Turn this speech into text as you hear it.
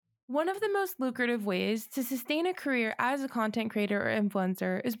One of the most lucrative ways to sustain a career as a content creator or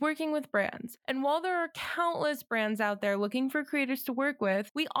influencer is working with brands. And while there are countless brands out there looking for creators to work with,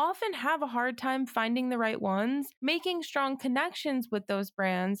 we often have a hard time finding the right ones, making strong connections with those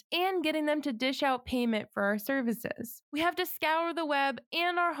brands, and getting them to dish out payment for our services. We have to scour the web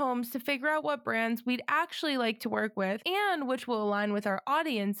and our homes to figure out what brands we'd actually like to work with and which will align with our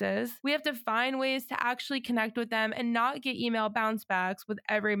audiences. We have to find ways to actually connect with them and not get email bounce backs with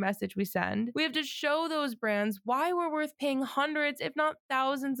every message we send. We have to show those brands why we're worth paying hundreds, if not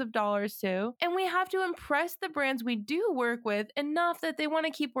thousands of dollars to. And we have to impress the brands we do work with enough that they want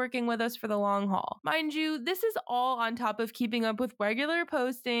to keep working with us for the long haul. Mind you, this is all on top of keeping up with regular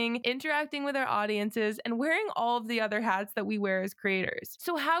posting, interacting with our audiences, and wearing all of the other hats that we wear as creators.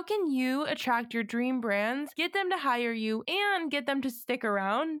 So how can you attract your dream brands, get them to hire you, and get them to stick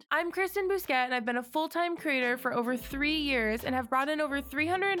around? I'm Kristen Bousquet, and I've been a full-time creator for over 3 years and have brought in over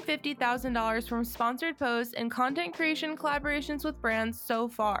 $350,000 from sponsored posts and content creation collaborations with brands so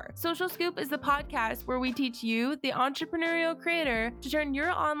far. Social Scoop is the podcast where we teach you, the entrepreneurial creator, to turn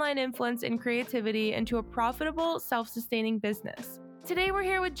your online influence and creativity into a profitable, self-sustaining business. Today we're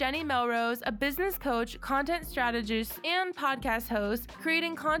here with Jenny Melrose, a business coach, content strategist, and podcast host,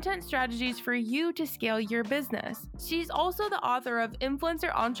 creating content strategies for you to scale your business. She's also the author of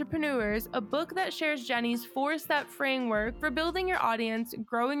Influencer Entrepreneurs, a book that shares Jenny's 4-step framework for building your audience,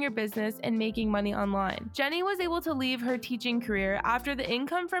 growing your business, and making money online. Jenny was able to leave her teaching career after the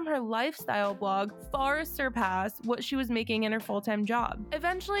income from her lifestyle blog far surpassed what she was making in her full-time job.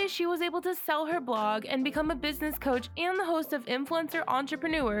 Eventually, she was able to sell her blog and become a business coach and the host of Influencer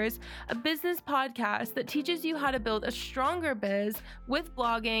Entrepreneurs, a business podcast that teaches you how to build a stronger biz with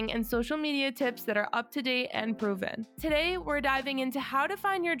blogging and social media tips that are up to date and proven. Today, we're diving into how to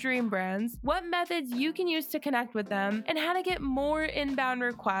find your dream brands, what methods you can use to connect with them, and how to get more inbound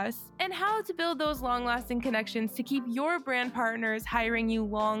requests, and how to build those long-lasting connections to keep your brand partners hiring you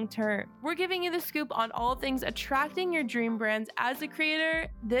long-term. We're giving you the scoop on all things attracting your dream brands as a creator.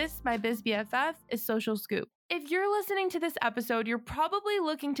 This, my biz BFF, is Social Scoop. If you're listening to this episode, you're probably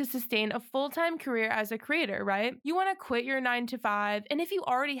looking to sustain a full-time career as a creator, right? You want to quit your 9-to-5, and if you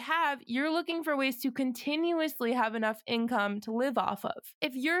already have, you're looking for ways to continuously have enough income to live off of.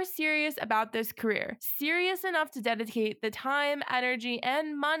 If you're serious about this career, serious enough to dedicate the time, energy,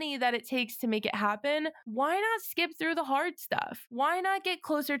 and money that it takes to make it happen, why not skip through the hard stuff? Why not get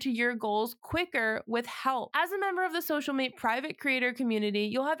closer to your goals quicker with help? As a member of the SocialMate private creator community,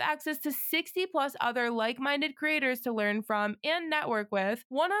 you'll have access to 60 plus other like-minded creators to learn from and network with,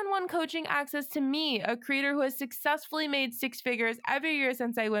 one-on-one coaching access to me, a creator who has successfully made 6 figures every year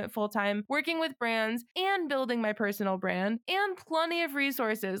since I went full-time, working with brands and building my personal brand, and plenty of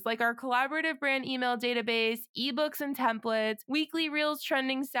resources like our collaborative brand email database, ebooks and templates, weekly reels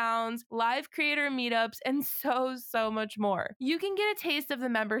trending sounds, live creator meetups, and so much more. You can get a taste of the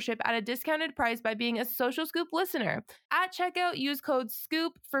membership at a discounted price by being a Social Scoop listener. At checkout, use code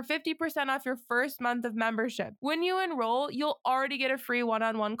SCOOP for 50% off your first month of membership. When you enroll, you'll already get a free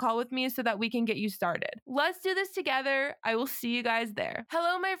one-on-one call with me so that we can get you started. Let's do this together. I will see you guys there.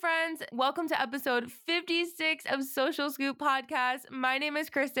 Hello, my friends. Welcome to episode 56 of Social Scoop Podcast. My name is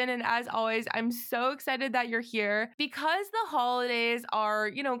Kristen, and as always, I'm so excited that you're here because the holidays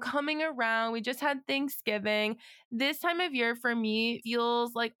are, coming around. We just had Thanksgiving. This time of year for me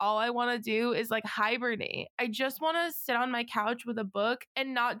feels like all I want to do is hibernate. I just want to sit on my couch with a book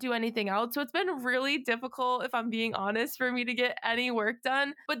and not do anything else. So it's been really difficult, if I'm being honest, for me to get any work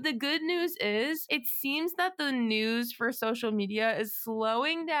done. But the good news is it seems that the news for social media is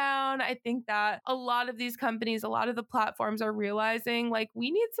slowing down. I think that a lot of these companies, a lot of the platforms are realizing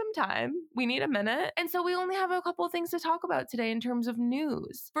we need some time. We need a minute. And so we only have a couple of things to talk about today in terms of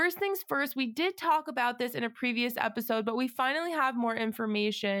news. First things first, we did talk about this in a previous episode, but we finally have more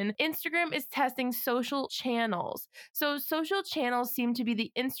information. Instagram is testing social channels. So social channels seem to be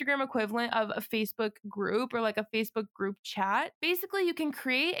the Instagram equivalent of a Facebook group or a Facebook group chat. Basically, you can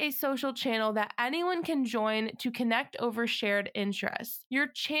create a social channel that anyone can join to connect over shared interests. Your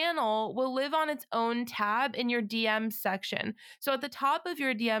channel will live on its own tab in your DM section. So at the top of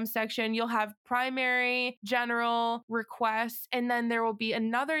your DM section, you'll have primary, general, requests, and then there will be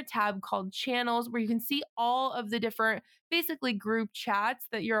another tab called channels where you can see all of the different basically group chats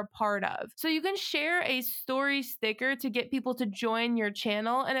that you're a part of. So you can share a story sticker to get people to join your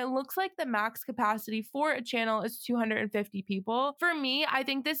channel, and it looks like the max capacity for a channel is 250 people. For me, I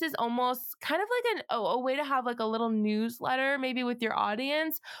think this is almost kind of a way to have a little newsletter maybe with your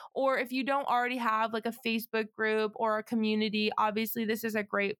audience, or if you don't already have a Facebook group or a community, obviously this is a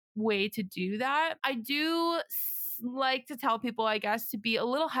great way to do that. I do like to tell people, I guess, to be a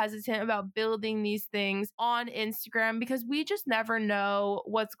little hesitant about building these things on Instagram because we just never know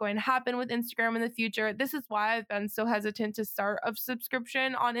what's going to happen with Instagram in the future. This is why I've been so hesitant to start a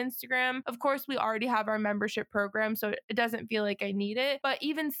subscription on Instagram. Of course, we already have our membership program, so it doesn't feel like I need it. But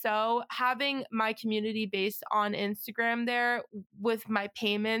even so, having my community based on Instagram there with my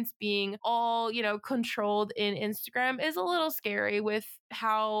payments being all, controlled in Instagram is a little scary with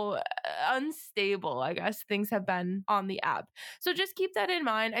how unstable, I guess, things have been on the app. So just keep that in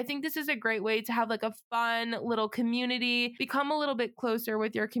mind. I think this is a great way to have like a fun little community, become a little bit closer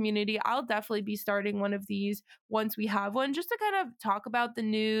with your community. I'll definitely be starting one of these once we have one, just to kind of talk about the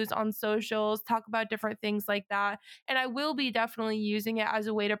news on socials, talk about different things like that. And I will be definitely using it as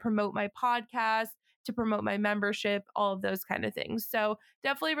a way to promote my podcast, to promote my membership, all of those kind of things. So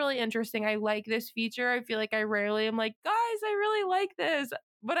definitely really interesting. I like this feature. I feel like I rarely am like, guys, I really like this,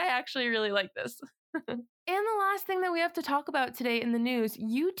 but I actually really like this. And the last thing that we have to talk about today in the news,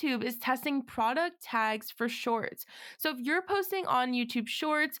 YouTube is testing product tags for shorts. So if you're posting on YouTube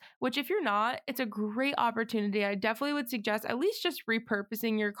Shorts, which if you're not, it's a great opportunity. I definitely would suggest at least just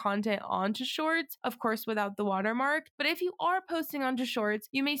repurposing your content onto Shorts, of course, without the watermark. But if you are posting onto Shorts,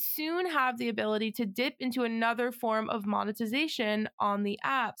 you may soon have the ability to dip into another form of monetization on the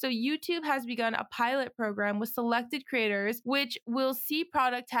app. So YouTube has begun a pilot program with selected creators, which will see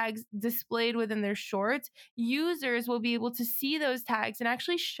product tags displayed within their shorts. Users will be able to see those tags and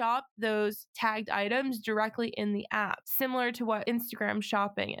actually shop those tagged items directly in the app, similar to what Instagram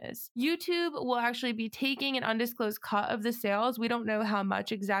shopping is. YouTube will actually be taking an undisclosed cut of the sales. We don't know how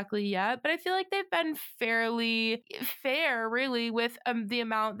much exactly yet, but I feel like they've been fairly fair, really, with the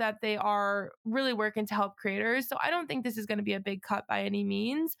amount that they are really working to help creators. So I don't think this is going to be a big cut by any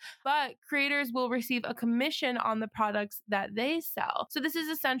means, but creators will receive a commission on the products that they sell. So this is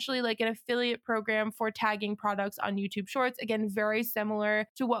essentially like an affiliate program for tagging products on YouTube Shorts. Again, very similar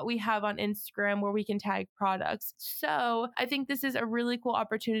to what we have on Instagram where we can tag products. So I think this is a really cool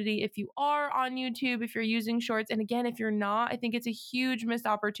opportunity if you are on YouTube, if you're using Shorts. And again, if you're not, I think it's a huge missed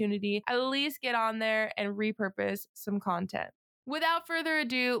opportunity. At least get on there and repurpose some content. Without further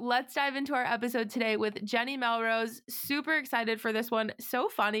ado, let's dive into our episode today with Jenny Melrose. Super excited for this one. So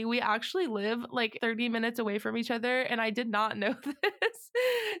funny. We actually live like 30 minutes away from each other, and I did not know this.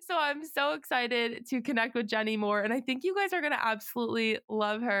 So I'm so excited to connect with Jenny more, and I think you guys are going to absolutely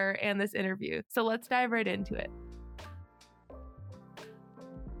love her and this interview. So let's dive right into it.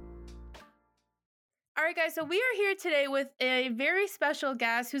 All right, guys, so we are here today with a very special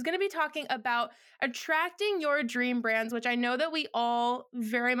guest who's going to be talking about attracting your dream brands, which I know that we all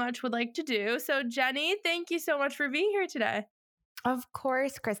very much would like to do. So, Jenny, thank you so much for being here today. Of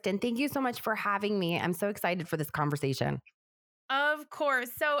course, Kristen. Thank you so much for having me. I'm so excited for this conversation. Of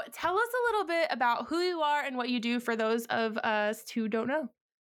course. So, tell us a little bit about who you are and what you do for those of us who don't know.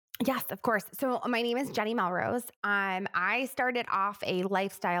 Yes, of course. So my name is Jenny Melrose. I started off a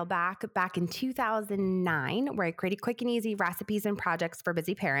lifestyle back in 2009, where I created quick and easy recipes and projects for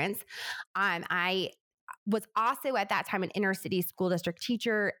busy parents. I was also at that time an inner city school district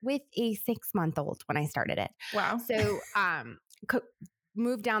teacher with a 6-month-old when I started it. Wow. So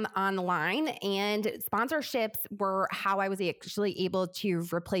moved down on the line, and sponsorships were how I was actually able to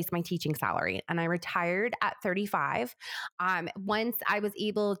replace my teaching salary. And I retired at 35. Once I was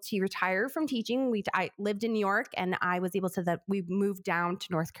able to retire from teaching, I lived in New York, and I was able to we moved down to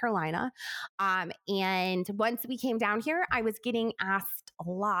North Carolina. And once we came down here, I was getting asked a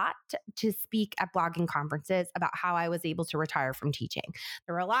lot to speak at blogging conferences about how I was able to retire from teaching.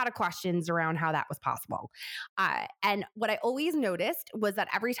 There were a lot of questions around how that was possible. And what I always noticed was that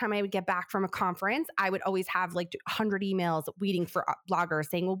every time I would get back from a conference, I would always have like 100 emails waiting for bloggers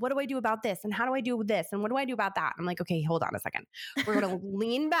saying, well, what do I do about this? And how do I do this? And what do I do about that? I'm like, okay, hold on a second. We're going to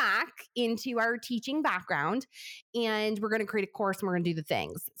lean back into our teaching background, and we're going to create a course, and we're going to do the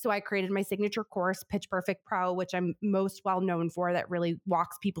things. So I created my signature course, Pitch Perfect Pro, which I'm most well known for, that really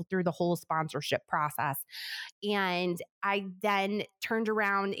walks people through the whole sponsorship process. And I then turned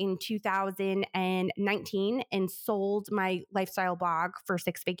around in 2019 and sold my lifestyle blog for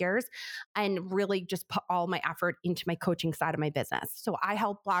 6 figures, and really just put all my effort into my coaching side of my business. So I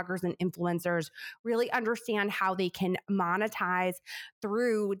help bloggers and influencers really understand how they can monetize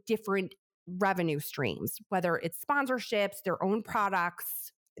through different revenue streams, whether it's sponsorships, their own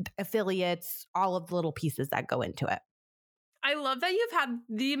products, affiliates, all of the little pieces that go into it. I love that you've had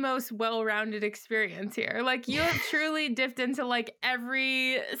the most well-rounded experience here. Like, you have truly dipped into like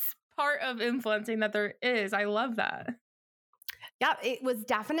every part of influencing that there is. I love that. Yeah, it was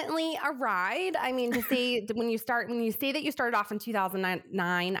definitely a ride. I mean, to say when you say that you started off in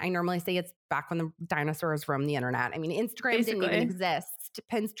 2009, I normally say it's back when the dinosaurs roamed the internet. I mean, Instagram didn't even Basically. exist.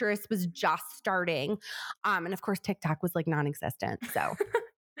 Pinterest was just starting. And of course, TikTok was like non-existent. So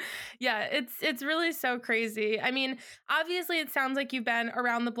Yeah, it's really so crazy. I mean, obviously it sounds like you've been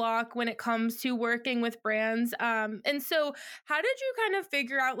around the block when it comes to working with brands. And so how did you kind of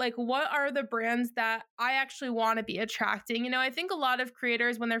figure out like what are the brands that I actually want to be attracting? You know, I think a lot of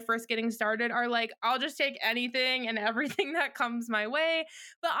creators when they're first getting started are like, I'll just take anything and everything that comes my way.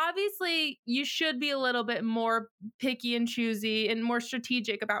 But obviously you should be a little bit more picky and choosy and more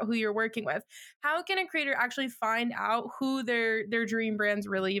strategic about who you're working with. How can a creator actually find out who their dream brands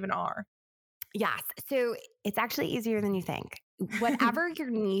really even are? yes. So it's actually easier than you think. Whatever your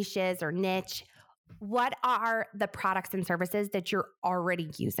niche is or niche, what are the products and services that you're already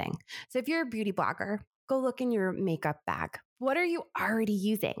using? So if you're a beauty blogger, go look in your makeup bag. What are you already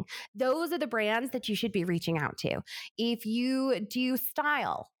using? Those are the brands that you should be reaching out to. If you do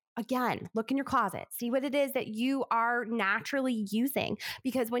style, again, look in your closet, see what it is that you are naturally using.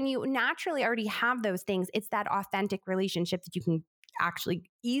 Because when you naturally already have those things, it's that authentic relationship that you can actually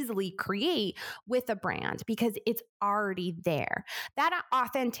easily create with a brand because it's already there. That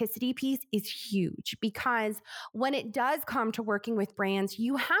authenticity piece is huge because when it does come to working with brands,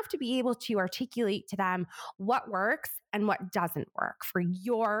 you have to be able to articulate to them what works and what doesn't work for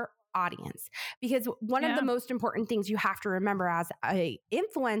your audience. Because one of the Yeah. most important things you have to remember as a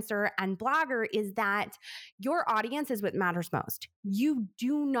influencer and blogger is that your audience is what matters most. You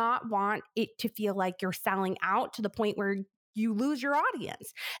do not want it to feel like you're selling out to the point where you lose your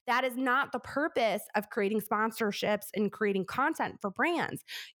audience. That is not the purpose of creating sponsorships and creating content for brands.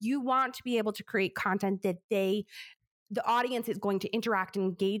 You want to be able to create content that the audience is going to interact and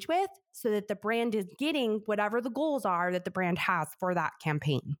engage with so that the brand is getting whatever the goals are that the brand has for that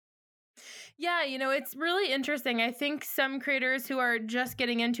campaign. Yeah, you know, it's really interesting. I think some creators who are just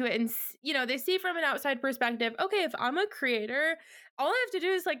getting into it and, you know, they see from an outside perspective, okay, if I'm a creator, all I have to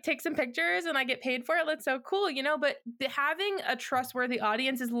do is like take some pictures and I get paid for it. That's so cool, you know, but having a trustworthy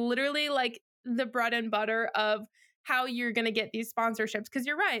audience is literally like the bread and butter of how you're going to get these sponsorships. Cause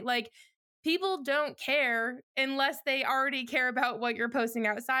you're right. Like, people don't care unless they already care about what you're posting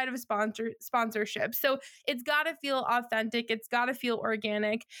outside of sponsorship. So it's got to feel authentic. It's got to feel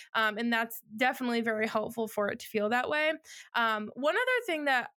organic. And that's definitely very helpful for it to feel that way. One other thing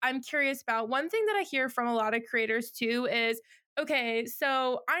that I'm curious about, one thing that I hear from a lot of creators too is, okay,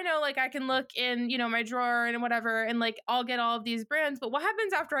 so I know like I can look in, you know, my drawer and whatever, and like I'll get all of these brands, but what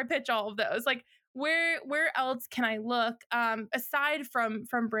happens after I pitch all of those? Like where else can I look aside from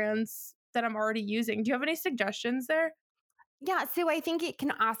brands that I'm already using? Do you have any suggestions there? Yeah, so I think it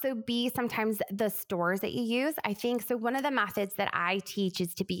can also be sometimes the stores that you use. I think so. One of the methods that I teach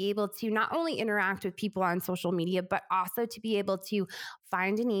is to be able to not only interact with people on social media, but also to be able to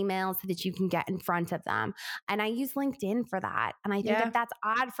find an email so that you can get in front of them. And I use LinkedIn for that. And I think that Yeah. that's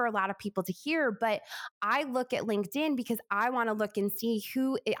odd for a lot of people to hear, but I look at LinkedIn because I want to look and see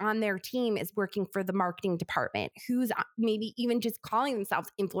who on their team is working for the marketing department, who's maybe even just calling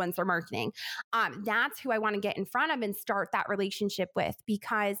themselves influencer marketing. That's who I want to get in front of and start that relationship with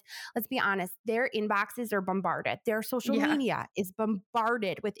because let's be honest, their inboxes are bombarded. Their social Yeah. media is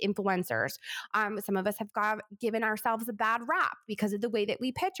bombarded with influencers. Some of us have given ourselves a bad rap because of the way that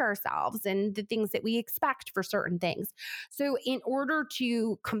we pitch ourselves and the things that we expect for certain things. So, in order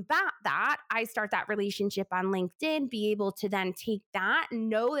to combat that, I start that relationship on LinkedIn, be able to then take that and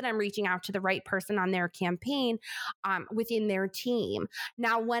know that I'm reaching out to the right person on their campaign within their team.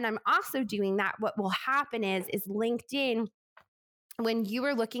 Now, when I'm also doing that, what will happen is LinkedIn, when you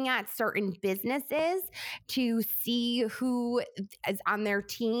are looking at certain businesses to see who is on their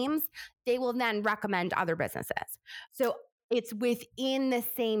teams, they will then recommend other businesses. So it's within the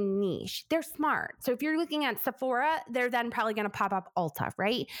same niche. They're smart. So if you're looking at Sephora, they're then probably going to pop up Ulta,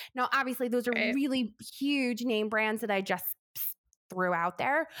 right? Now, obviously, those are Right. really huge name brands that I just threw out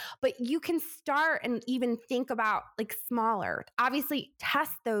there, but you can start and even think about like smaller. Obviously,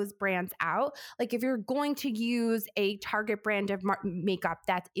 test those brands out. Like if you're going to use a Target brand of makeup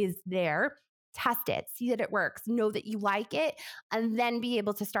that is there, test it, see that it works, know that you like it, and then be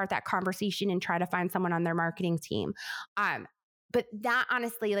able to start that conversation and try to find someone on their marketing team. But that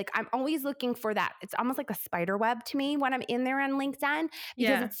honestly, like I'm always looking for that. It's almost like a spider web to me when I'm in there on LinkedIn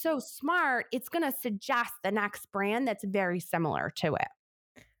because Yeah. it's so smart. It's going to suggest the next brand that's very similar to it.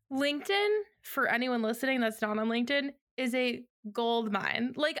 LinkedIn, for anyone listening that's not on LinkedIn, is a gold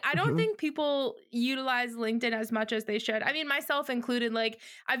mine. Like, I don't Mhm. think people utilize LinkedIn as much as they should. I mean, myself included, like,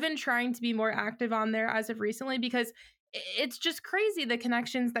 I've been trying to be more active on there as of recently because it's just crazy the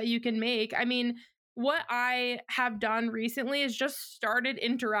connections that you can make. I mean, what I have done recently is just started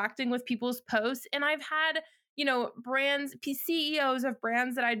interacting with people's posts, and I've had, brands, CEOs of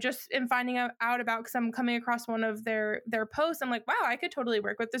brands that I just am finding out about because I'm coming across one of their posts. I'm like, wow, I could totally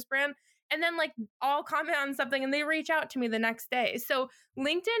work with this brand. And then like I'll comment on something and they reach out to me the next day. So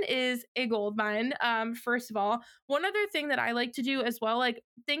LinkedIn is a gold mine. First of all, one other thing that I like to do as well, like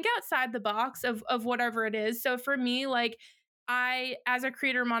think outside the box of whatever it is. So for me, like I, as a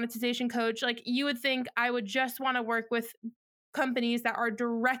creator monetization coach, like you would think I would just want to work with companies that are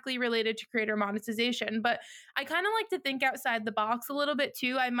directly related to creator monetization. But I kind of like to think outside the box a little bit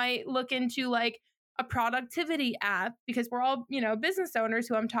too. I might look into like a productivity app because we're all, business owners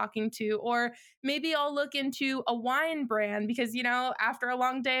who I'm talking to, or maybe I'll look into a wine brand because, after a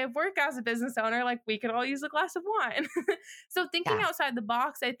long day of work as a business owner, like we could all use a glass of wine. So thinking Yes. outside the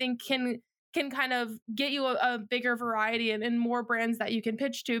box, I think can kind of get you a bigger variety and more brands that you can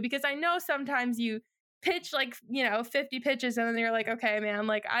pitch to, because I know sometimes you pitch like 50 pitches and then you're like, okay man,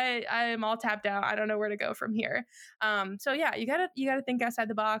 like I am all tapped out, I don't know where to go from here. So yeah, you gotta think outside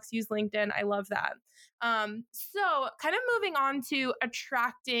the box, use LinkedIn. I love that. So kind of moving on to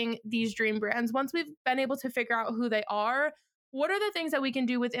attracting these dream brands, once we've been able to figure out who they are, what are the things that we can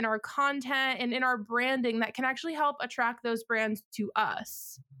do within our content and in our branding that can actually help attract those brands to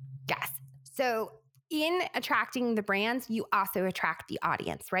us? Yes. So in attracting the brands, you also attract the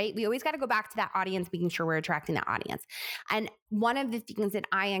audience, right? We always got to go back to that audience, making sure we're attracting the audience. And one of the things that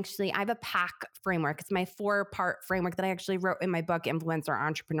I have a PAC framework. It's my 4-part framework that I actually wrote in my book, Influencer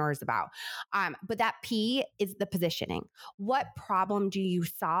Entrepreneurs, about. But that P is the positioning. What problem do you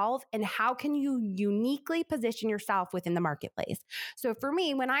solve and how can you uniquely position yourself within the marketplace? So for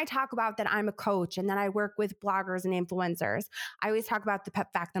me, when I talk about that I'm a coach and that I work with bloggers and influencers, I always talk about the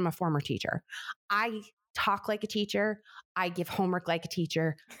fact that I'm a former teacher. I talk like a teacher. I give homework like a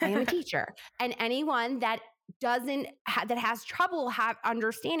teacher. I am a teacher. And anyone that that has trouble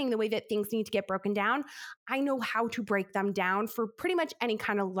understanding the way that things need to get broken down, I know how to break them down for pretty much any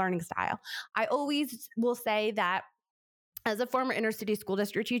kind of learning style. I always will say that as a former inner city school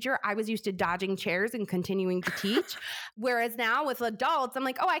district teacher, I was used to dodging chairs and continuing to teach. Whereas now with adults, I'm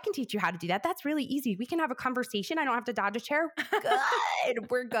like, oh, I can teach you how to do that. That's really easy. We can have a conversation. I don't have to dodge a chair. Good.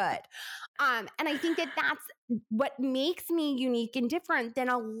 We're good. And I think that that's what makes me unique and different than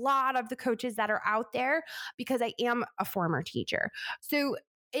a lot of the coaches that are out there, because I am a former teacher. So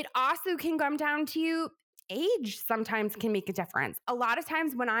it also can come down to age sometimes can make a difference. A lot of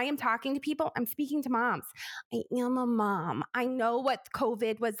times when I am talking to people, I'm speaking to moms. I am a mom. I know what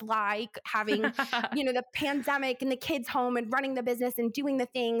COVID was like, having, the pandemic and the kids home and running the business and doing the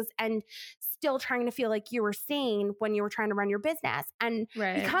things and still trying to feel like you were sane when you were trying to run your business. And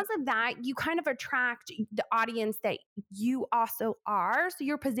because of that, you kind of attract the audience that you also are. So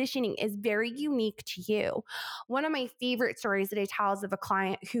your positioning is very unique to you. One of my favorite stories that I tell is of a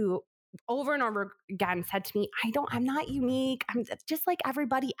client who over and over again said to me, I'm not unique. I'm just like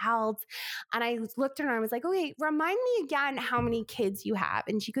everybody else. And I looked at her and I was like, okay, remind me again how many kids you have.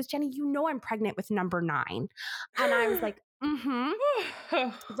 And she goes, Jenny, I'm pregnant with number 9. And I was like,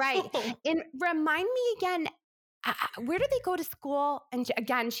 right. And remind me again, where do they go to school? And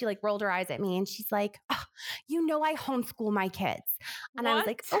she like rolled her eyes at me and she's like, I homeschool my kids. And I was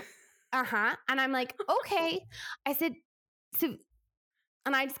like, oh, And I'm like, okay. I said, so.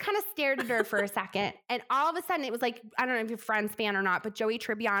 And I just kind of stared at her for a second. And all of a sudden it was like, I don't know if you're Friends fan or not, but Joey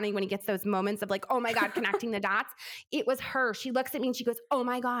Tribbiani, when he gets those moments of like, oh my God, connecting the dots, it was her. She looks at me and she goes, oh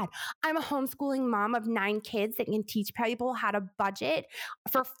my God, I'm a homeschooling mom of 9 kids that can teach people how to budget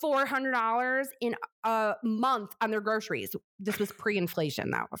for $400 in a month on their groceries. This was pre-inflation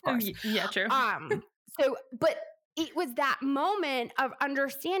though, of course. Yeah, true. But it was that moment of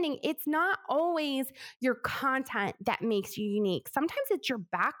understanding it's not always your content that makes you unique. Sometimes it's your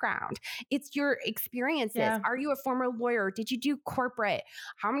background. It's your experiences. Yeah. Are you a former lawyer? Did you do corporate?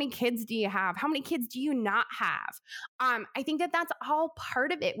 How many kids do you have? How many kids do you not have? I think that that's all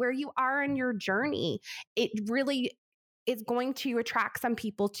part of it, where you are in your journey. It really is going to attract some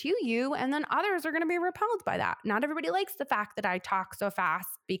people to you, and then others are going to be repelled by that. Not everybody likes the fact that I talk so fast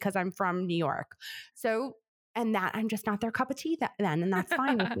because I'm from New York. And that I'm just not their cup of tea then, and that's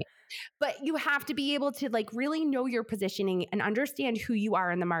fine with me. But you have to be able to like really know your positioning and understand who you are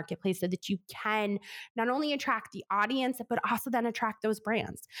in the marketplace so that you can not only attract the audience, but also then attract those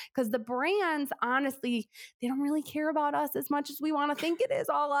brands. Because the brands, honestly, they don't really care about us as much as we want to think it is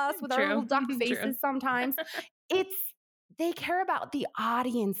all us with our little duck faces sometimes. They care about the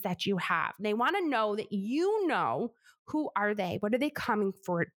audience that you have. They want to know that who are they? What are they coming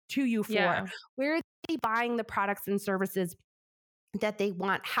to you for? Yeah. Where are they buying the products and services that they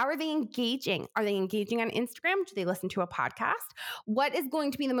want? How are they engaging? Are they engaging on Instagram? Do they listen to a podcast? What is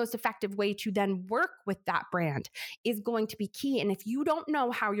going to be the most effective way to then work with that brand is going to be key. And if you don't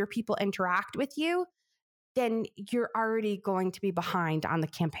know how your people interact with you, then you're already going to be behind on the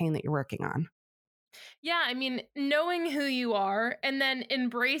campaign that you're working on. Yeah, I mean, knowing who you are and then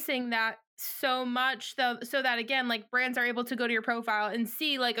embracing that so much so that again, like brands are able to go to your profile and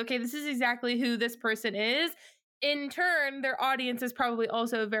see like, okay, this is exactly who this person is. In turn, their audience is probably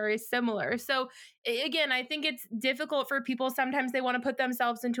also very similar. So again, I think it's difficult for people. Sometimes they want to put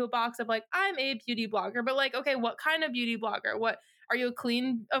themselves into a box of like, I'm a beauty blogger, but like, okay, what kind of beauty blogger? What are you, a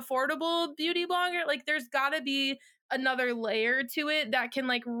clean, affordable beauty blogger? Like there's gotta be another layer to it that can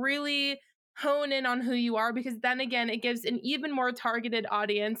like really hone in on who you are, because then again it gives an even more targeted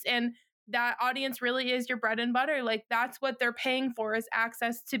audience, and that audience really is your bread and butter. Like that's what they're paying for, is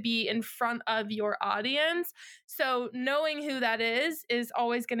access to be in front of your audience. So knowing who that is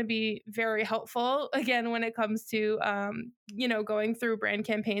always going to be very helpful, again, when it comes to going through brand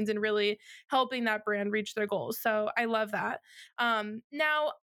campaigns and really helping that brand reach their goals. So I love that.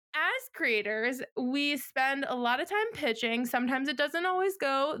 Now, as creators, we spend a lot of time pitching. Sometimes it doesn't always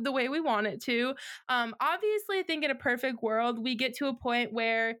go the way we want it to. Obviously, I think in a perfect world, we get to a point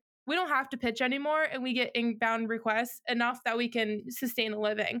where we don't have to pitch anymore and we get inbound requests enough that we can sustain a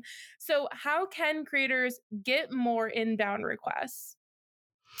living. So, how can creators get more inbound requests?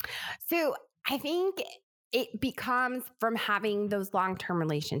 So I think it becomes from having those long-term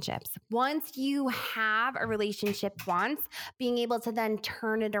relationships. Once you have a relationship once, being able to then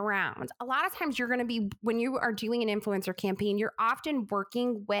turn it around. A lot of times you're going to be, when you are doing an influencer campaign, you're often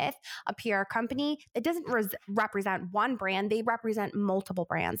working with a PR company that doesn't represent one brand, they represent multiple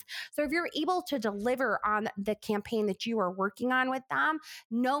brands. So if you're able to deliver on the campaign that you are working on with them,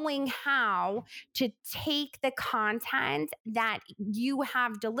 knowing how to take the content that you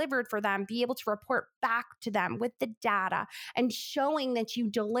have delivered for them, be able to report back to them with the data and showing that you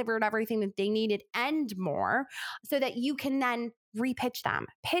delivered everything that they needed and more, so that you can then pitch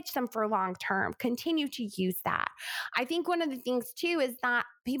them for long term, continue to use that. I think one of the things too is that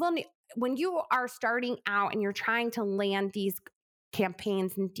when you are starting out and you're trying to land these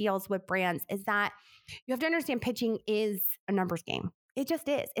campaigns and deals with brands, is that you have to understand pitching is a numbers game. It just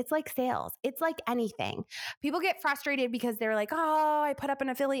is. It's like sales. It's like anything. People get frustrated because they're like, oh, I put up an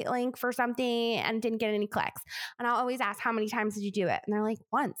affiliate link for something and didn't get any clicks. And I'll always ask, how many times did you do it? And they're like,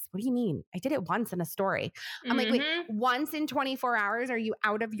 once. What do you mean? I did it once in a story. I'm like, wait, once in 24 hours? Are you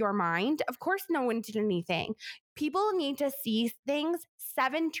out of your mind? Of course, no one did anything. People need to see things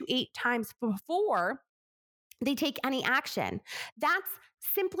 7 to 8 times before they take any action. That's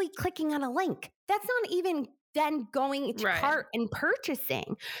simply clicking on a link. That's not even then going to cart and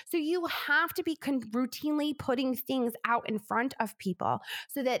purchasing. So you have to be routinely putting things out in front of people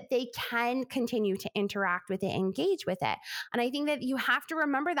so that they can continue to interact with it, engage with it. And I think that you have to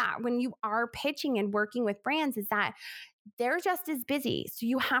remember that when you are pitching and working with brands, is that they're just as busy. So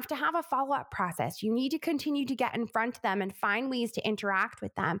you have to have a follow-up process. You need to continue to get in front of them and find ways to interact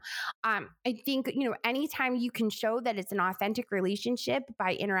with them. I think, anytime you can show that it's an authentic relationship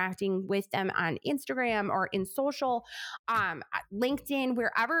by interacting with them on Instagram or in social, LinkedIn,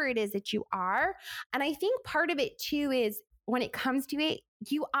 wherever it is that you are. And I think part of it too is, when it comes to it,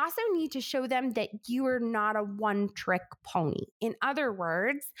 you also need to show them that you are not a one-trick pony. In other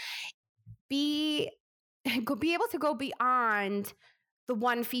words, be able to go beyond the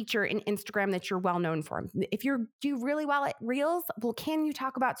one feature in Instagram that you're well known for. If you do really well at Reels, well, can you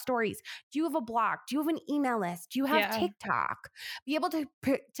talk about stories? Do you have a blog? Do you have an email list? Do you have TikTok? Be able to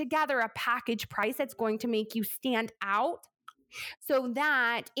put together a package price that's going to make you stand out, so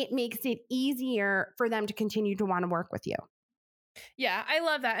that it makes it easier for them to continue to want to work with you. Yeah, I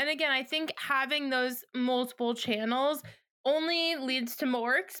love that. And again, I think having those multiple channels only leads to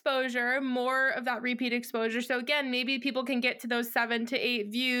more exposure, more of that repeat exposure. So again, maybe people can get to those 7 to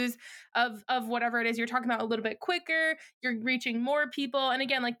 8 views of whatever it is you're talking about a little bit quicker. You're reaching more people. And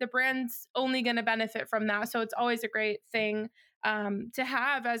again, like the brand's only going to benefit from that. So it's always a great thing to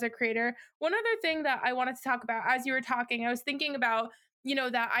have as a creator. One other thing that I wanted to talk about as you were talking, I was thinking about,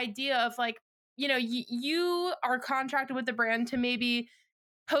 that idea of like, you are contracted with the brand to maybe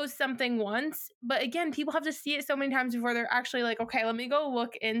post something once, but again, people have to see it so many times before they're actually like, okay, let me go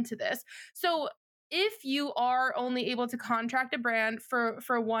look into this. So if you are only able to contract a brand for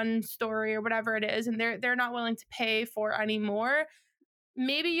one story or whatever it is, and they're not willing to pay for any more,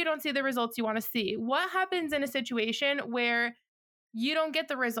 maybe you don't see the results you want to see. What happens in a situation where you don't get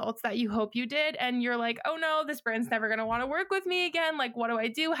the results that you hope you did. And you're like, oh no, this brand's never going to want to work with me again. Like, what do I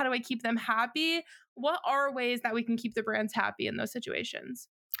do? How do I keep them happy? What are ways that we can keep the brands happy in those situations?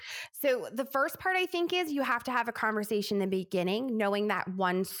 So the first part I think is you have to have a conversation in the beginning, knowing that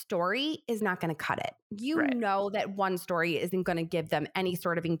one story is not going to cut it. You Right. know that one story isn't going to give them any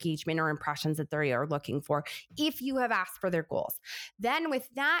sort of engagement or impressions that they are looking for if you have asked for their goals. Then with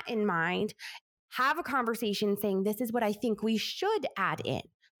that in mind, have a conversation saying, this is what I think we should add in.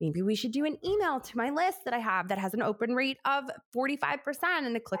 Maybe we should do an email to my list that I have that has an open rate of 45%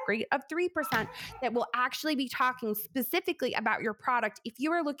 and a click rate of 3% that will actually be talking specifically about your product if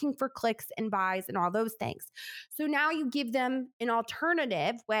you are looking for clicks and buys and all those things. So now you give them an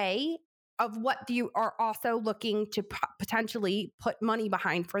alternative way of what you are also looking to potentially put money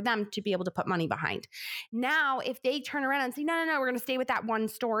behind for them to be able to put money behind. Now, if they turn around and say, no, we're going to stay with that one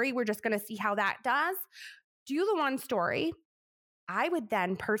story, we're just going to see how that does, do the one story. I would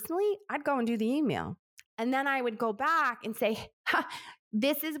then personally, I'd go and do the email. And then I would go back and say,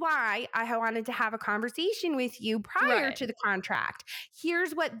 this is why I wanted to have a conversation with you prior to the contract.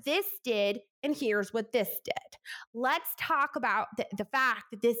 Here's what this did, and here's what this did. Let's talk about the fact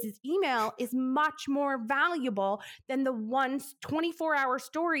that this email is much more valuable than the one 24-hour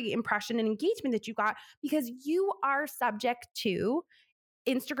story impression and engagement that you got, because you are subject to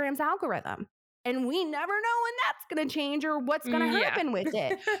Instagram's algorithm. And we never know when that's going to change or what's going to happen with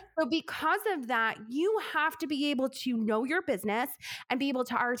it. So because of that, you have to be able to know your business and be able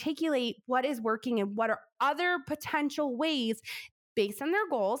to articulate what is working and what are other potential ways based on their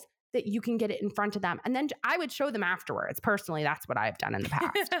goals that you can get it in front of them. And then I would show them afterwards. Personally, that's what I've done in the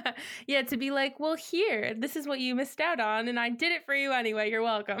past. Yeah, to be like, well, here, this is what you missed out on, and I did it for you anyway. You're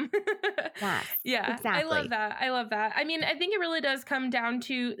welcome. Yes, yeah, exactly. I love that. I love that. I mean, I think it really does come down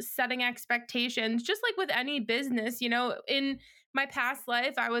to setting expectations, just like with any business. You know, in my past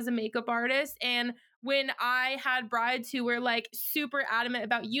life, I was a makeup artist, and when I had brides who were like super adamant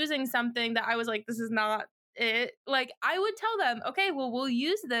about using something that I was like, this is not it, like I would tell them, okay, well, we'll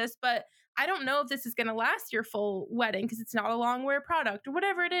use this, but I don't know if this is going to last your full wedding because it's not a long wear product or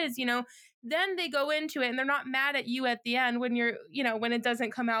whatever it is, you know. Then they go into it and they're not mad at you at the end when you're, you know, when it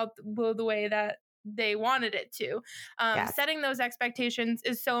doesn't come out the way that they wanted it to. Yes. Setting those expectations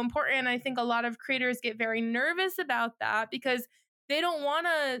is so important. And I think a lot of creators get very nervous about that because they don't want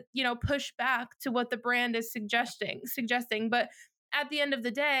to, you know, push back to what the brand is suggesting. But at the end of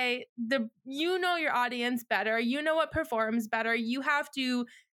the day, you know your audience better. You know what performs better. You have to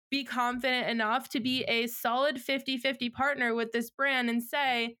be confident enough to be a solid 50-50 partner with this brand and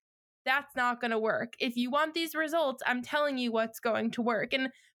say, that's not going to work. If you want these results, I'm telling you what's going to work. And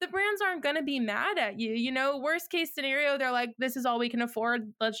the brands aren't going to be mad at you. You know, worst case scenario, they're like, this is all we can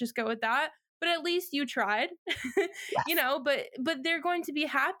afford. Let's just go with that. But at least you tried, Yes. you know, but they're going to be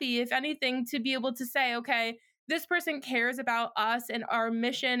happy, if anything, to be able to say, okay, this person cares about us and our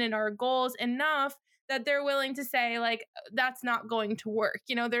mission and our goals enough that they're willing to say, like, that's not going to work.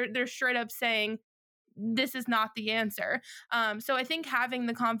 You know, they're straight up saying, this is not the answer. So I think having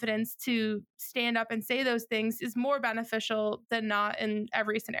the confidence to stand up and say those things is more beneficial than not in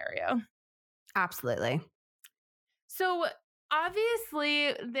every scenario. Absolutely. So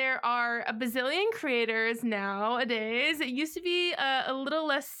obviously, there are a bazillion creators nowadays. It used to be a little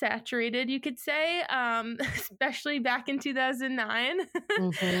less saturated, you could say, especially back in 2009.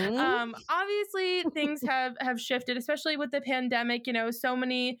 Mm-hmm. Obviously, things have shifted, especially with the pandemic. You know, so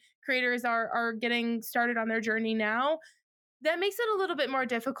many creators are getting started on their journey now. That makes it a little bit more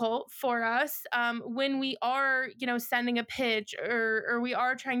difficult for us when we are, you know, sending a pitch or we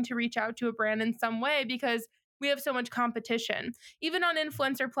are trying to reach out to a brand in some way because we have so much competition. Even on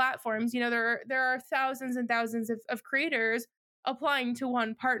influencer platforms, you know, there are thousands and thousands of creators applying to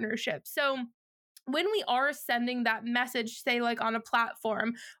one partnership. So when we are sending that message, say like on a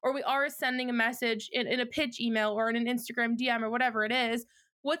platform, or we are sending a message in a pitch email or in an Instagram DM or whatever it is,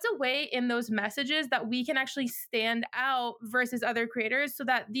 what's a way in those messages that we can actually stand out versus other creators so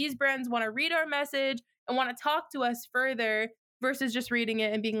that these brands want to read our message and want to talk to us further versus just reading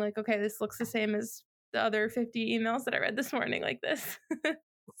it and being like, okay, this looks the same as the other 50 emails that I read this morning, like this.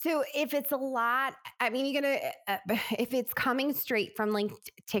 So if it's a lot, I mean, you're going to, if it's coming straight from like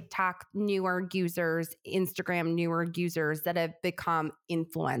TikTok newer users, Instagram newer users that have become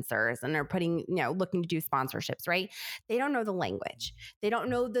influencers and are putting, you know, looking to do sponsorships, right? They don't know the language. They don't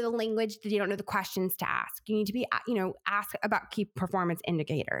know the language. They don't know the questions to ask. You need to be, you know, ask about key performance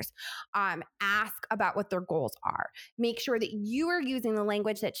indicators. Ask about what their goals are. Make sure that you are using the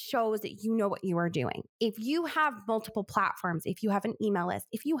language that shows that you know what you are doing. If you have multiple platforms, if you have an email list,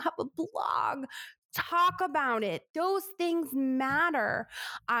 if you have a blog, Talk about it. Those things matter.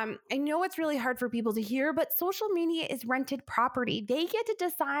 I know it's really hard for people to hear, but social media is rented property. They get to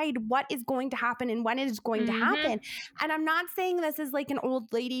decide what is going to happen and when it is going to happen. And I'm not saying this as like an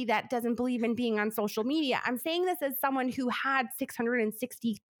old lady that doesn't believe in being on social media. I'm saying this as someone who had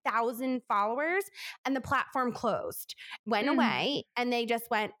 660,000 followers and the platform closed, went away, and they just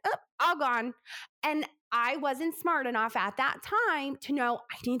went, oh, all gone. And I wasn't smart enough at that time to know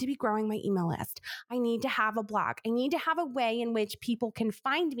I need to be growing my email list. I need to have a blog. I need to have a way in which people can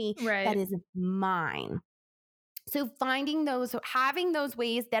find me that is mine. So finding those, having those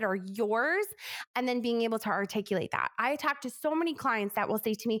ways that are yours, and then being able to articulate that. I talk to so many clients that will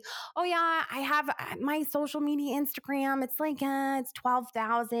say to me, oh yeah, I have my social media Instagram. It's like, it's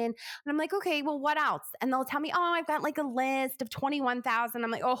 12,000. And I'm like, okay, well, what else? And they'll tell me, oh, I've got like a list of 21,000.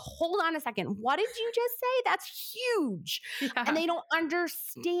 I'm like, oh, hold on a second. What did you just say? That's huge. Yeah. And they don't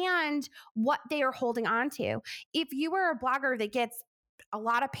understand what they are holding on to. If you are a blogger that gets a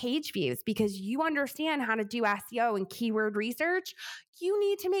lot of page views because you understand how to do SEO and keyword research, you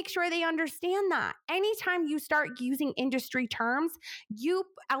need to make sure they understand that. Anytime you start using industry terms, you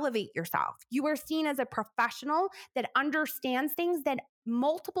elevate yourself. You are seen as a professional that understands things that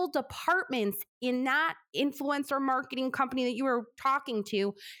multiple departments in that influencer marketing company that you are talking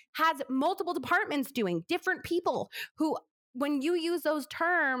to has multiple departments doing, different people who, when you use those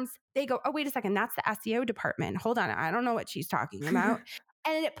terms, they go, oh, wait a second, that's the SEO department. Hold on, I don't know what she's talking about.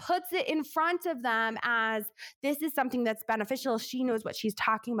 And it puts it in front of them as this is something that's beneficial. She knows what she's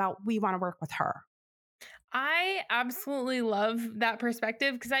talking about. We want to work with her. I absolutely love that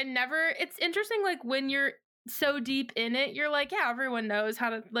perspective because it's interesting, like when you're so deep in it, you're like, yeah, everyone knows how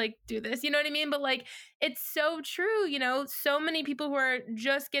to like do this. You know what I mean? But like, it's so true. You know, so many people who are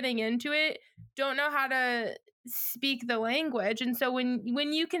just getting into it don't know how to speak the language. And so when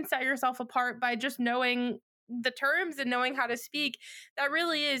you can set yourself apart by just knowing the terms and knowing how to speak, that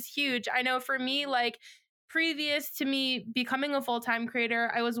really is huge. I know for me, like previous to me becoming a full-time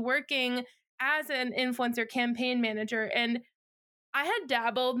creator, I was working as an influencer campaign manager, and I had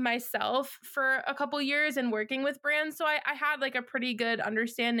dabbled myself for a couple years in working with brands. So I had like a pretty good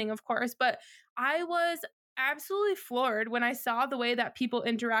understanding, of course, but I was absolutely floored when I saw the way that people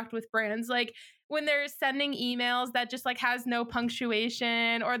interact with brands. Like when they're sending emails that just like has no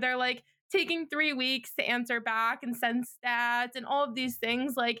punctuation, or they're like taking 3 weeks to answer back and send stats and all of these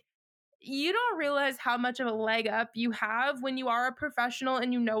things. Like you don't realize how much of a leg up you have when you are a professional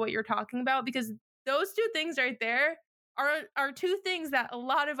and you know what you're talking about, because those two things right there are two things that a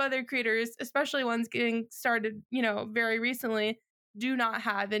lot of other creators, especially ones getting started, you know, very recently, do not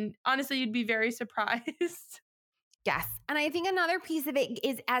have. And honestly, you'd be very surprised. Yes. And I think another piece of it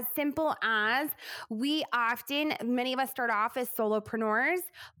is as simple as many of us start off as solopreneurs,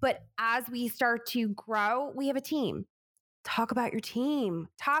 but as we start to grow, we have a team. Talk about your team.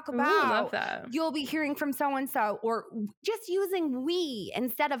 Talk about, love that. You'll be hearing from so-and-so, or just using we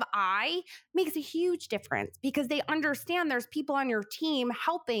instead of I makes a huge difference because they understand there's people on your team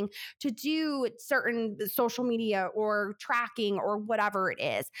helping to do certain social media or tracking or whatever it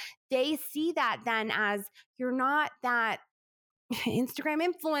is. They see that then as you're not that Instagram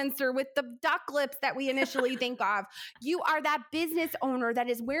influencer with the duck lips that we initially think of. You are that business owner that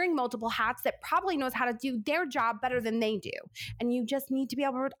is wearing multiple hats that probably knows how to do their job better than they do. And you just need to be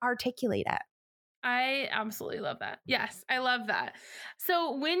able to articulate it. I absolutely love that. Yes, I love that.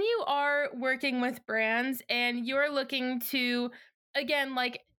 So when you are working with brands and you're looking to, again,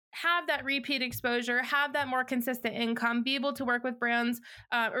 like have that repeat exposure, have that more consistent income, be able to work with brands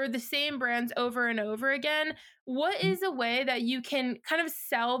or the same brands over and over again, what is a way that you can kind of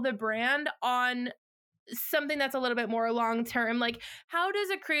sell the brand on something that's a little bit more long term? Like how does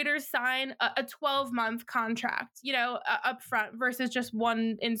a creator sign a 12-month contract, you know, up front versus just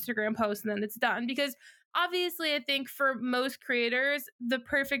one Instagram post and then it's done? Because obviously I think for most creators, the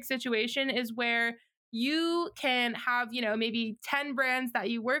perfect situation is where you can have, you know, maybe 10 brands that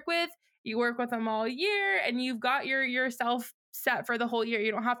you work with them all year, and you've got yourself set for the whole year.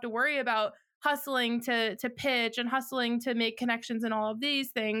 You don't have to worry about hustling to pitch and hustling to make connections and all of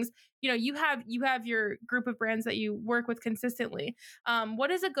these things. You know, you have your group of brands that you work with consistently.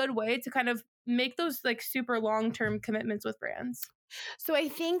 What is a good way to kind of make those like super long-term commitments with brands? So I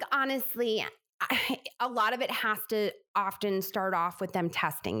think honestly, a lot of it has to often start off with them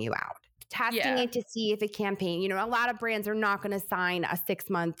testing you out. Testing it to see if a campaign, you know, a lot of brands are not going to sign a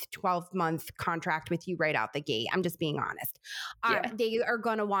 6-month, 12-month contract with you right out the gate. I'm just being honest. They are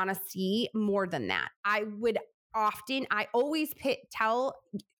going to want to see more than that. I would often, I always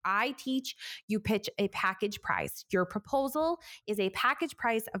I teach you pitch a package price. Your proposal is a package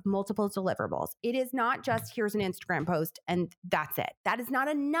price of multiple deliverables. It is not just here's an Instagram post and that's it. That is not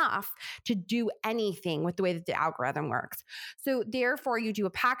enough to do anything with the way that the algorithm works. So therefore, you do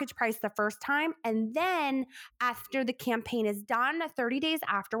a package price the first time. And then after the campaign is done, 30 days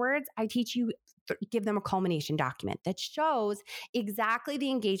afterwards, I teach you, give them a culmination document that shows exactly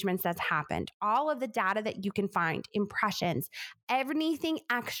the engagements that's happened, all of the data that you can find, impressions, everything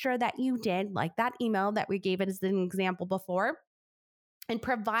extra that you did, like that email that we gave it as an example before, and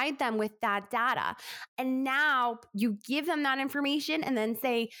provide them with that data. And now you give them that information and then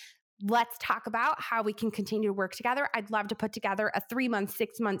say, let's talk about how we can continue to work together. I'd love to put together a 3-month,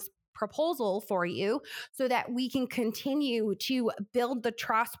 6 months proposal for you so that we can continue to build the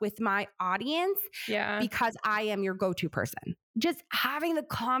trust with my audience because I am your go-to person. Just having the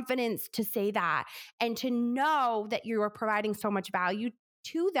confidence to say that and to know that you are providing so much value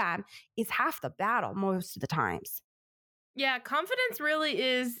to them is half the battle most of the times. Yeah, confidence really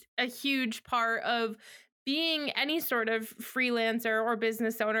is a huge part of being any sort of freelancer or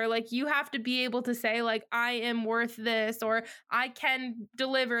business owner. Like, you have to be able to say, like, I am worth this, or I can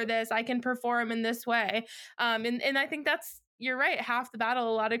deliver this, I can perform in this way. And I think you're right. Half the battle,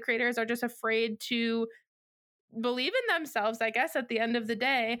 a lot of creators are just afraid to believe in themselves, I guess, at the end of the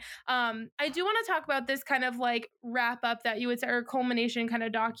day. I do want to talk about this kind of like wrap up that you would say, or culmination kind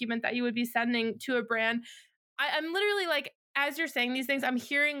of document that you would be sending to a brand. I'm literally like, as you're saying these things, I'm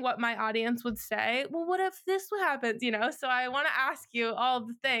hearing what my audience would say. Well, what if this happens, So I want to ask you all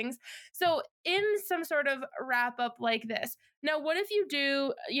the things. So in some sort of wrap up like this, now, what if you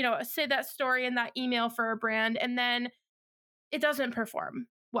do, say that story in that email for a brand and then it doesn't perform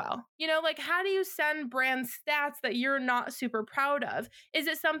well? Like, how do you send brand stats that you're not super proud of? Is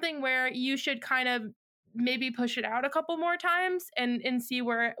it something where you should kind of maybe push it out a couple more times and see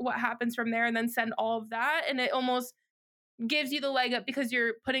what happens from there, and then send all of that, and it almost gives you the leg up because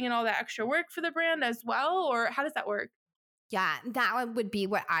you're putting in all that extra work for the brand as well? Or how does that work? Yeah, that would be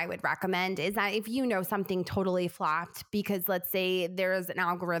what I would recommend, is that if something totally flopped, because let's say there's an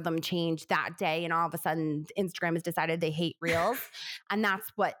algorithm change that day and all of a sudden Instagram has decided they hate Reels and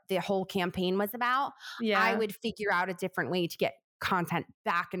that's what the whole campaign was about, I would figure out a different way to get content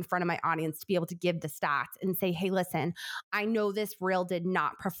back in front of my audience to be able to give the stats and say, hey, listen, I know this reel did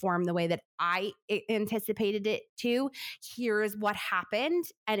not perform the way that I anticipated it to. Here's what happened,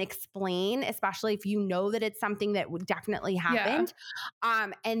 and explain, especially if you know that it's something that would definitely happened.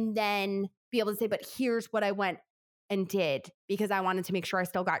 And then be able to say, but here's what I went and did because I wanted to make sure I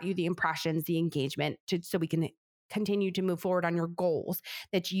still got you the impressions, the engagement, so we can continue to move forward on your goals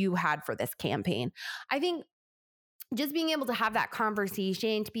that you had for this campaign. I think just being able to have that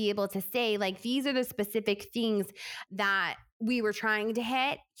conversation, to be able to say, like, these are the specific things that we were trying to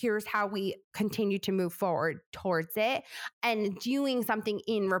hit. Here's how we continue to move forward towards it. And doing something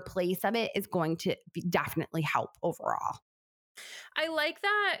in replace of it is going to definitely help overall. I like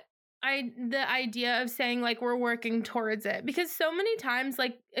that. The idea of saying, like, we're working towards it, because so many times,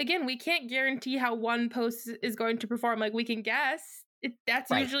 like, again, we can't guarantee how one post is going to perform. Like, we can guess. That's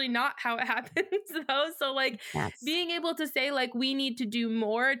usually not how it happens, though. So, like, being able to say, like, we need to do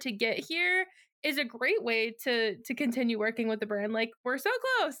more to get here is a great way to continue working with the brand. Like, we're so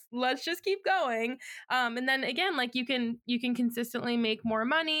close, let's just keep going. And then again, like, you can consistently make more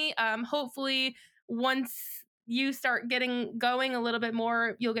money. Hopefully, once you start getting going a little bit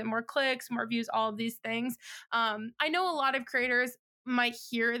more, you'll get more clicks, more views, all of these things. I know a lot of creators might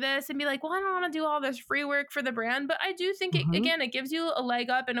hear this and be like, well, I don't want to do all this free work for the brand. But I do think it gives you a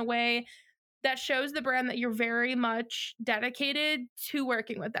leg up in a way that shows the brand that you're very much dedicated to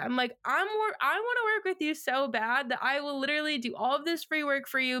working with them. Like, I want to work with you so bad that I will literally do all of this free work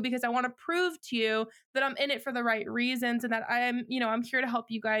for you because I want to prove to you that I'm in it for the right reasons and that I'm here to help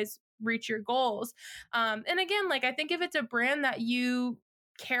you guys reach your goals. And again, like, I think if it's a brand that you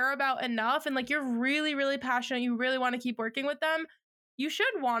care about enough and, like, you're really, really passionate, you really want to keep working with them, you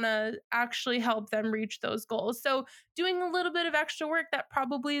should want to actually help them reach those goals. So doing a little bit of extra work that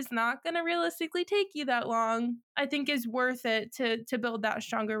probably is not going to realistically take you that long, I think is worth it to build that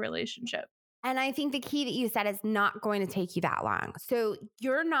stronger relationship. And I think the key that you said is not going to take you that long. So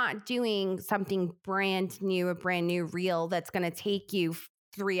you're not doing something brand new, a brand new reel that's going to take you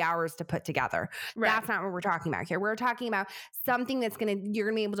 3 hours to put together. Right. That's not what we're talking about here. We're talking about something that's you're going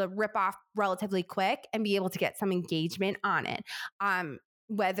to be able to rip off relatively quick and be able to get some engagement on it.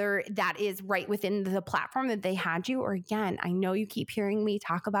 Whether that is right within the platform that they had you, or again, I know you keep hearing me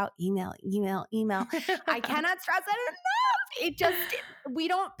talk about email. I cannot stress it enough. we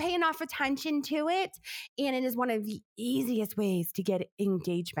don't pay enough attention to it. And it is one of the easiest ways to get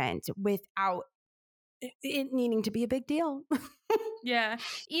engagement without it needing to be a big deal. Yeah.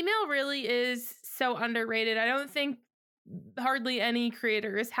 Email really is so underrated. I don't think hardly any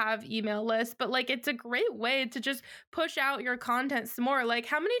creators have email lists, but like it's a great way to just push out your content some more. Like,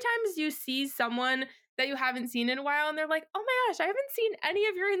 how many times do you see someone that you haven't seen in a while and they're like, oh my gosh, I haven't seen any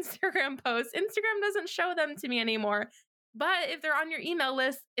of your Instagram posts. Instagram doesn't show them to me anymore. But if they're on your email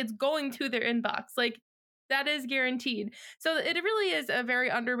list, it's going to their inbox. Like, that is guaranteed. So it really is a very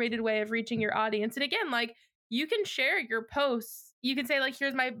underrated way of reaching your audience. And again, like, you can share your posts. You can say, like,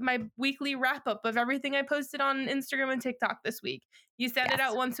 here's my weekly wrap up of everything I posted on Instagram and TikTok this week. You send it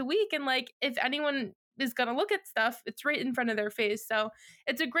out once a week. And like, if anyone is going to look at stuff, it's right in front of their face. So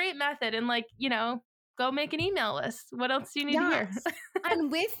it's a great method. And like, you know, go make an email list. What else do you need to hear?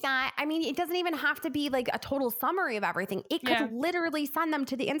 And with that, I mean, it doesn't even have to be like a total summary of everything. It could literally send them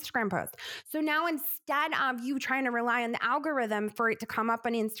to the Instagram post. So now instead of you trying to rely on the algorithm for it to come up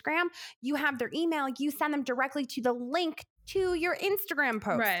on Instagram, you have their email, you send them directly to the link to your Instagram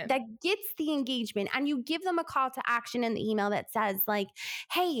post that gets the engagement, and you give them a call to action in the email that says like,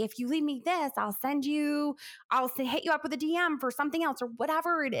 hey, if you leave me this, I'll hit you up with a DM for something else or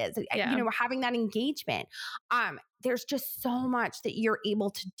whatever it is, you know, having that engagement. There's just so much that you're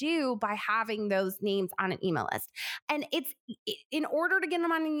able to do by having those names on an email list. And it's in order to get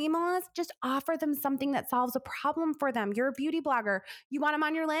them on an email list, just offer them something that solves a problem for them. You're a beauty blogger. You want them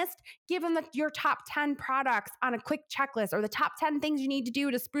on your list? Give them your top 10 products on a quick checklist, or the top 10 things you need to do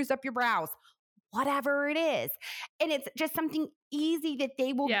to spruce up your brows, whatever it is. And it's just something easy that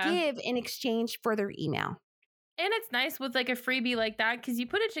they will give in exchange for their email. And it's nice with like a freebie like that, because you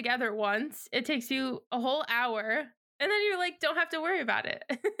put it together once, it takes you a whole hour, and then you're like, don't have to worry about it.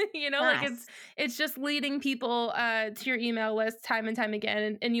 You know, like it's just leading people to your email list time and time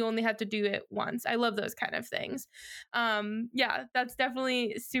again, and you only have to do it once. I love those kind of things. Yeah, that's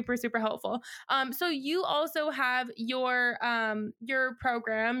definitely super, super helpful. So you also have your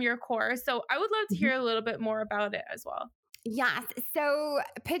program, your course. So I would love to hear a little bit more about it as well. Yes. So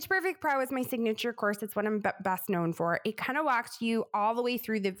Pitch Perfect Pro is my signature course. It's what I'm best known for. It kind of walks you all the way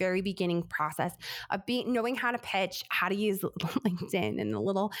through the very beginning process of knowing how to pitch, how to use LinkedIn, and the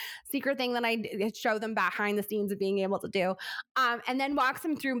little secret thing that I show them behind the scenes of being able to do. And then walks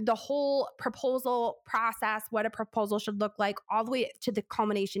them through the whole proposal process, what a proposal should look like, all the way to the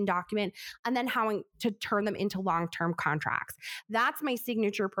culmination document, and then how to turn them into long-term contracts. That's my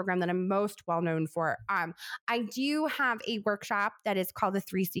signature program that I'm most well known for. I do have a workshop that is called the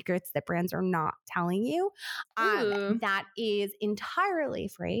 3 Secrets That Brands Are Not Telling You. That is entirely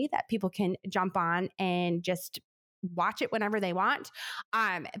free, that people can jump on and just watch it whenever they want.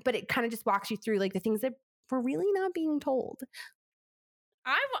 But it kind of just walks you through like the things that we're really not being told.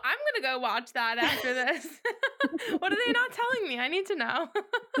 I'm going to go watch that after this. What are they not telling me? I need to know.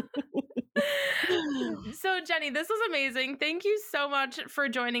 So Jenny, this was amazing. Thank you so much for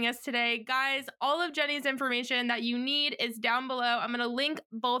joining us today. Guys, all of Jenny's information that you need is down below. I'm going to link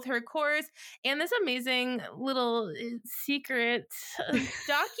both her course and this amazing little secret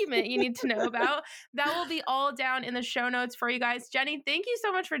document you need to know about. That will be all down in the show notes for you guys. Jenny, thank you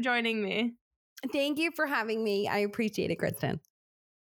so much for joining me. Thank you for having me. I appreciate it, Kristen.